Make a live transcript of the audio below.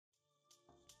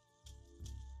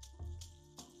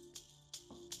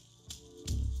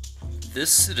This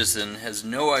citizen has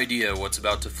no idea what's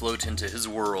about to float into his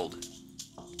world.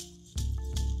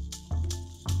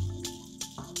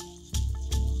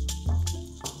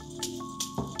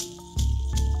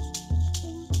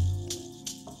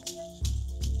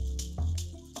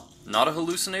 Not a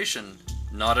hallucination,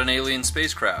 not an alien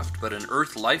spacecraft, but an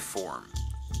Earth life form.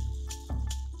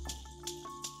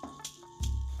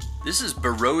 This is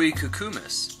Beroe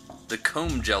cucumis, the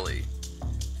comb jelly.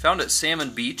 Found at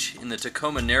Salmon Beach in the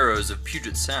Tacoma Narrows of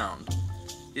Puget Sound,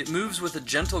 it moves with a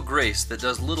gentle grace that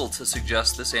does little to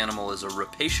suggest this animal is a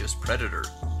rapacious predator.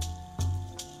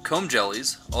 Comb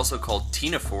jellies, also called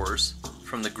ctenophores,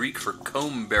 from the Greek for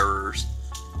comb bearers,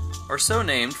 are so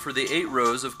named for the 8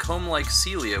 rows of comb-like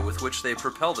cilia with which they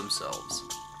propel themselves.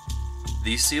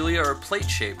 These cilia are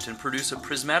plate-shaped and produce a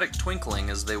prismatic twinkling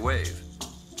as they wave.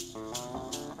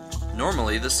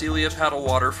 Normally, the cilia paddle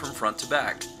water from front to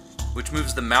back, which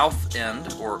moves the mouth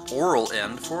end, or oral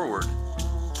end, forward.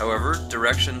 However,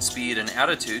 direction, speed, and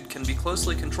attitude can be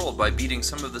closely controlled by beating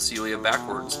some of the cilia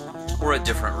backwards, or at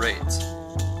different rates.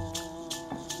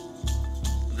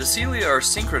 The cilia are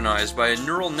synchronized by a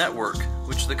neural network,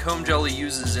 which the comb jelly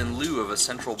uses in lieu of a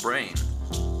central brain.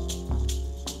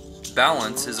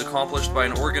 Balance is accomplished by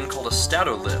an organ called a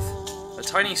statolith, a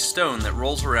tiny stone that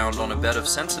rolls around on a bed of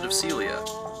sensitive cilia,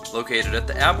 located at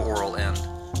the aboral end.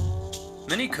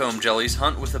 Many comb jellies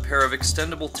hunt with a pair of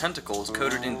extendable tentacles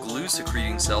coated in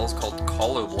glue-secreting cells called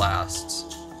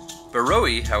colloblasts.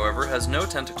 Beroe, however, has no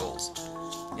tentacles.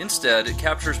 Instead, it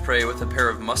captures prey with a pair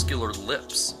of muscular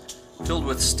lips, filled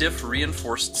with stiff,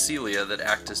 reinforced cilia that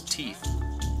act as teeth.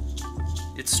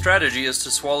 Its strategy is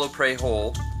to swallow prey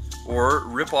whole, or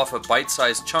rip off a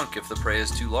bite-sized chunk if the prey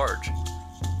is too large.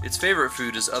 Its favorite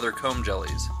food is other comb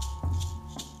jellies.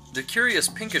 The curious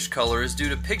pinkish color is due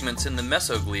to pigments in the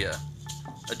mesoglia,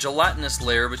 a gelatinous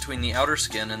layer between the outer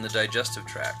skin and the digestive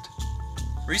tract.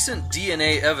 Recent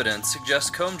DNA evidence suggests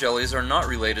comb jellies are not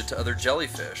related to other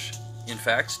jellyfish. In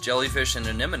fact, jellyfish and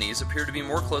anemones appear to be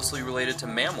more closely related to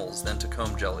mammals than to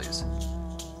comb jellies.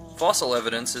 Fossil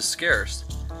evidence is scarce,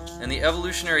 and the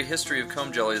evolutionary history of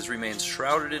comb jellies remains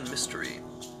shrouded in mystery.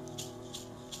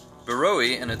 Beroe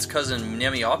and its cousin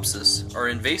mnemiopsis are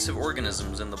invasive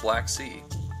organisms in the Black Sea.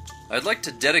 I'd like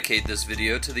to dedicate this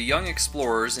video to the young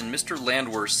explorers in Mr.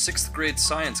 Landwehr's 6th grade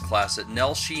science class at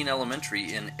Nell Sheen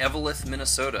Elementary in Eveleth,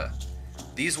 Minnesota.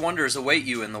 These wonders await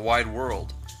you in the wide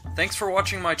world. Thanks for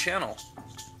watching my channel.